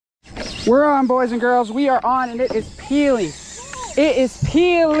We're on, boys and girls. We are on, and it is peeling. It is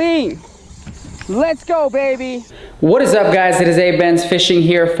peeling. Let's go, baby. What is up, guys? It is Abe Benz fishing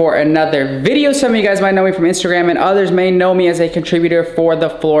here for another video. Some of you guys might know me from Instagram, and others may know me as a contributor for the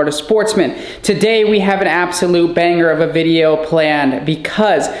Florida Sportsman. Today we have an absolute banger of a video planned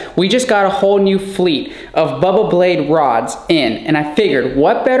because we just got a whole new fleet of Bubba Blade rods in, and I figured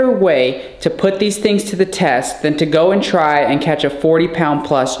what better way to put these things to the test than to go and try and catch a 40-pound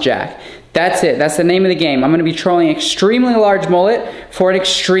plus jack. That's it. That's the name of the game. I'm going to be trolling extremely large mullet for an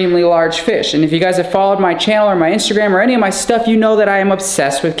extremely large fish. And if you guys have followed my channel or my Instagram or any of my stuff, you know that I am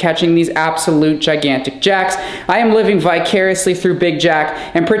obsessed with catching these absolute gigantic jacks. I am living vicariously through Big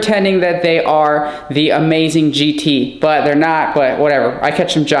Jack and pretending that they are the amazing GT. But they're not, but whatever. I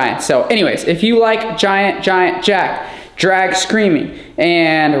catch them giant. So anyways, if you like giant jack, drag screaming,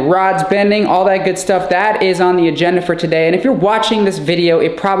 and rods bending, all that good stuff, that is on the agenda for today. And if you're watching this video,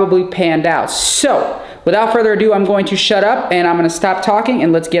 it probably panned out. So without further ado, I'm going to shut up and I'm going to stop talking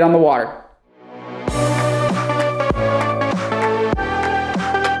and let's get on the water.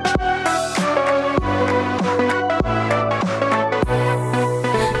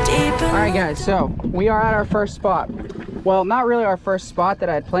 All right, guys, so we are at our first spot. Well, not really our first spot that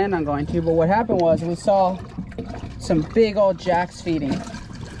I had planned on going to, but what happened was we saw some big old jacks feeding.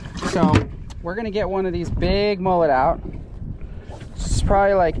 So we're gonna get one of these big mullet out. It's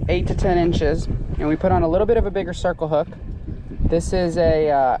probably like 8 to 10 inches, and we put on a little bit of a bigger circle hook. This is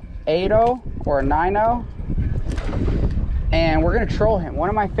a 8-0 or a 9-0, and we're gonna troll him. One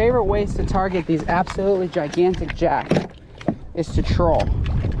of my favorite ways to target these absolutely gigantic jacks is to troll.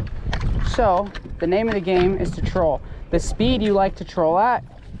 So the name of the game is to troll. The speed you like to troll at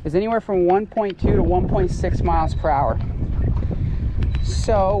is anywhere from 1.2 to 1.6 miles per hour.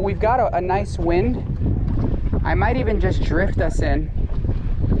 So we've got a nice wind. I might even just drift us in.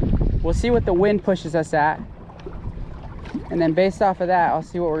 We'll see what the wind pushes us at. And then based off of that, I'll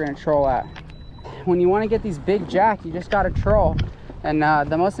see what we're gonna troll at. When you wanna get these big jack, you just gotta troll. And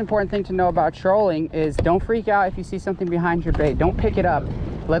the most important thing to know about trolling is don't freak out if you see something behind your bait. Don't pick it up.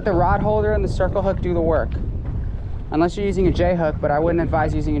 Let the rod holder and the circle hook do the work. Unless you're using a J-hook, but I wouldn't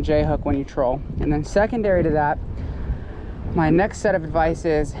advise using a J-hook when you troll. And then secondary to that, my next set of advice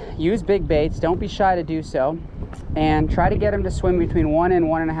is use big baits, don't be shy to do so, and try to get them to swim between 1 and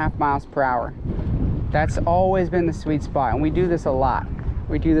 1.5 miles per hour. That's always been the sweet spot, and we do this a lot.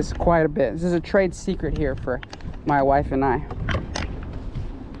 We do this quite a bit. This is a trade secret here for my wife and I.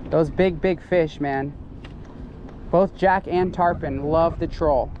 Those big fish, man. Both jack and tarpon love the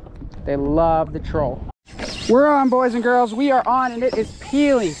troll. They love the troll. We're on, boys and girls. We are on, and it is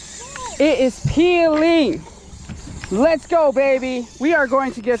peeling. It is peeling. Let's go, baby. We are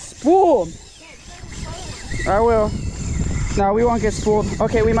going to get spooled. I will. No, we won't get spooled.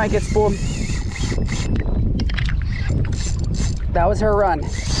 Okay, we might get spooled. That was her run.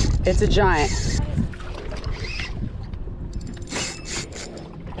 It's a giant.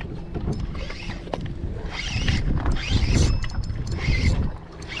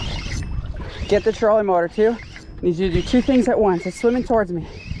 Get the trolling motor too. I need you to do 2 things at once. It's swimming towards me.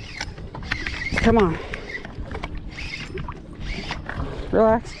 Come on.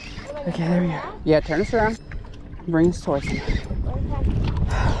 Relax. Okay, there we go. Yeah, turn us around. Bring us towards me.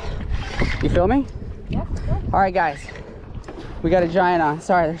 You feel me? Yeah. All right, guys. We got a giant on.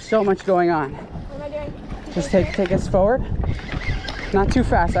 Sorry, there's so much going on. What am I doing? Just take us forward. Not too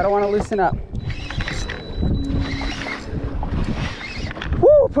fast. I don't want to loosen up.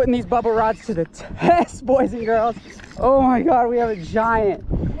 Woo! Putting these bubble rods to the test, boys and girls. Oh my God, we have a giant.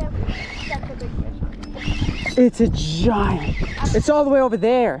 It's a giant. It's all the way over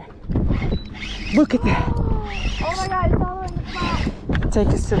there. Look at that. Oh my God, it's all the way in the flat. Take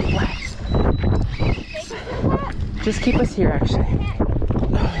us to the flats. Take us to the flat? Just keep us here, actually.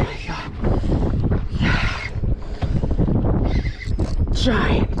 Oh my God.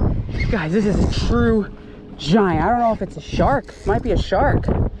 Giant. Guys, this is a true giant. I don't know if it's a shark. It might be a shark.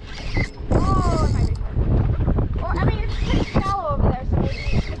 Oh, it might be. Well, I mean, it's pretty shallow over there, so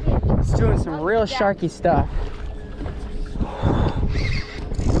maybe it could be. It's doing some real sharky stuff.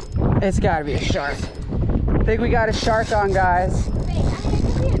 It's gotta be a shark. I think we got a shark on, guys.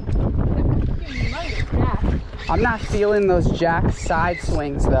 I'm not feeling those jack side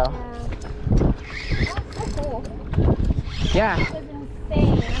swings though. That's so cool. Yeah. That was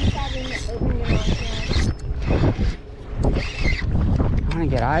insane. I'm sad we didn't open it. I want to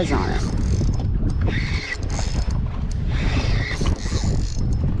get eyes on it.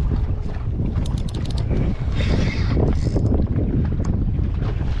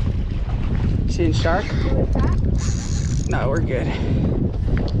 Seeing shark? No, we're good.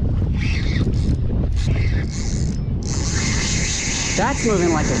 That's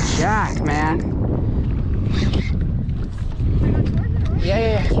moving like a jack, man.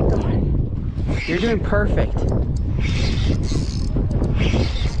 Yeah, keep going. You're doing perfect.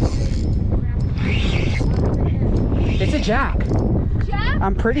 It's a jack. Jack?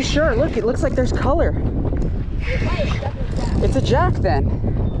 I'm pretty sure. Look, it looks like there's color. It's a jack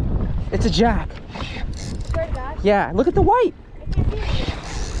then. It's a jack. Swear to God. Yeah, look at the white.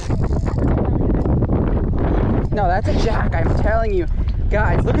 No, that's a jack, I'm telling you.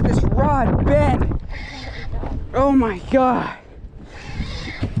 Guys, look at this rod bend. Oh my God.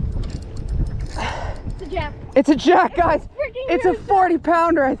 It's a jack. It's a jack, guys. It's a 40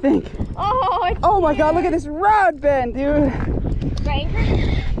 pounder, I think. Oh my God, look at this rod bend, dude. Anchor?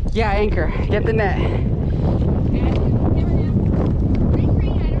 Yeah, anchor. Get the net.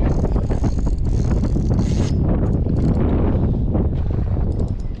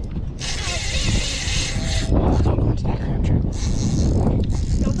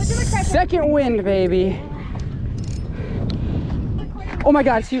 Second wind, baby. Oh my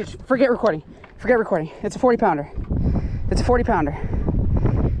God, it's huge. Forget recording. Forget recording. It's a 40 pounder. It's a 40 pounder.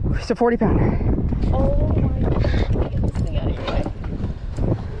 It's a 40 pounder. Oh my God. Get this thing out of your way.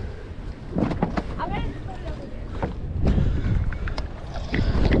 I'm gonna put it over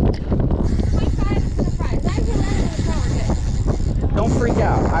there. Don't freak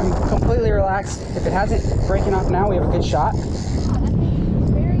out. I'm completely relaxed. If it hasn't breaking off now, we have a good shot.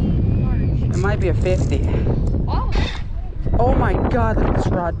 It might be a 50. Oh my God, look at this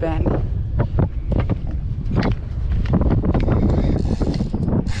rod bend.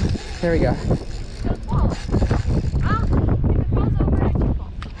 There we go.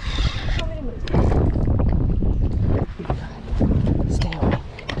 Stay away.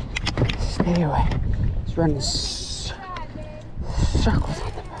 Stay away. It's running circles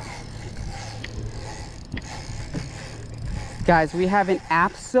on the boat. Guys, we have an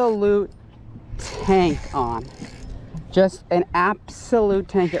absolute tank on. Just an absolute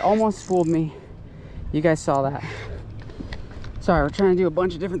tank. It almost fooled me. You guys saw that. Sorry, we're trying to do a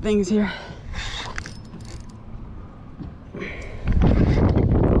bunch of different things here.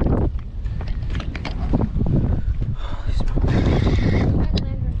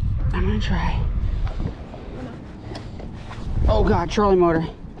 I'm gonna try. Oh God, trolling motor.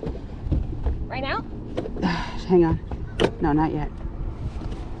 Right now? Hang on. No, not yet.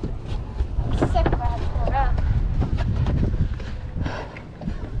 Sick if I had to pull it up.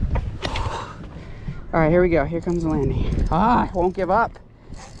 All right, here we go. Here comes the landing. Ah, I won't give up.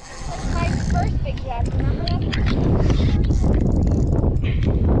 That's my first big jack. Remember that?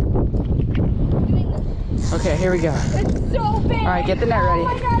 Okay, here we go. It's so big. All right, get the net ready. Oh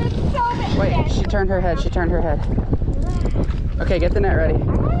my God, it's so big. Wait, she turned her head. She turned her head. Okay, get the net ready. I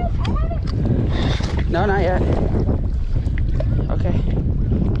have it. No, not yet. Okay,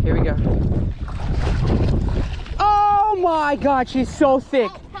 here we go. Oh my God, she's so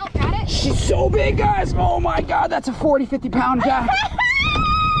thick. Help, got it? She's so big, guys. Oh my God, that's a 40, 50 pound jack.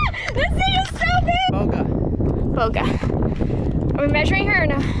 This thing is so big. Boga. Are we measuring her or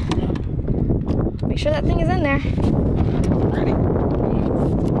no? Make sure that thing is in there. Ready?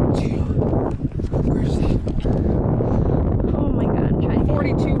 Where's that? Oh my God, I'm trying to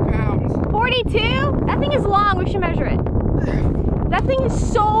 42 pounds. 42? That thing is long. We should measure it. That thing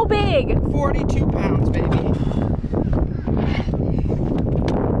is so big. 42 pounds, baby.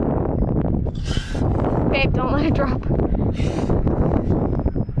 Babe, don't let it drop.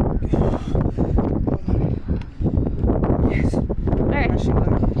 There. She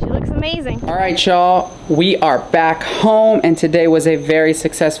looks amazing. All right, y'all, we are back home, and today was a very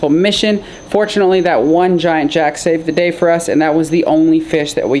successful mission. Fortunately, that one giant jack saved the day for us, and that was the only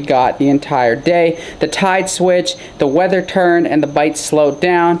fish that we got the entire day. The tide switched, the weather turned, and the bites slowed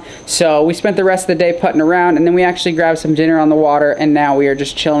down. So we spent the rest of the day putting around, and then we actually grabbed some dinner on the water, and now we are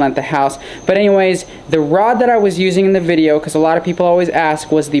just chilling at the house. But anyways, the rod that I was using in the video, because a lot of people always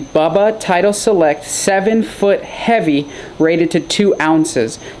ask, was the Bubba Title Select 7-foot heavy, rated to 2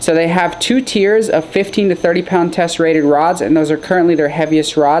 ounces. So they have 2 tiers of 15 to 30 pound test rated rods, and those are currently their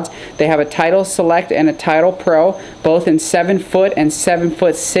heaviest rods. They have a Title Select and a Title Pro, both in 7 foot and 7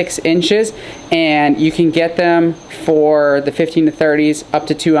 foot 6 inches, and you can get them for the 15 to 30s up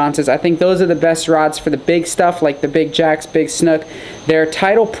to 2 ounces. I think those are the best rods for the big stuff, like the big jacks, big snook. Their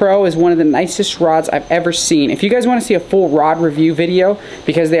Title Pro is one of the nicest rods I've ever seen. If you guys want to see a full rod review video,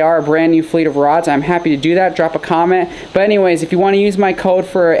 because they are a brand new fleet of rods, I'm happy to do that. Drop a comment. But anyways, if you want to use my code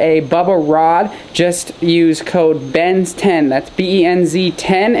for a Bubba rod, just just use code BENZ10, that's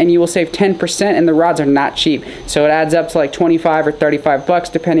BENZ10, and you will save 10%, and the rods are not cheap. So it adds up to like 25 or 35 bucks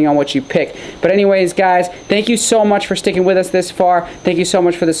depending on what you pick. But anyways, guys, thank you so much for sticking with us this far. Thank you so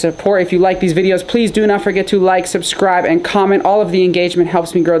much for the support. If you like these videos, please do not forget to like, subscribe, and comment. All of the engagement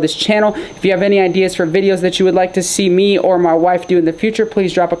helps me grow this channel. If you have any ideas for videos that you would like to see me or my wife do in the future,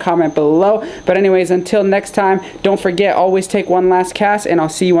 please drop a comment below. But anyways, until next time, don't forget, always take one last cast, and I'll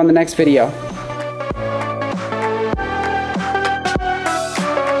see you on the next video.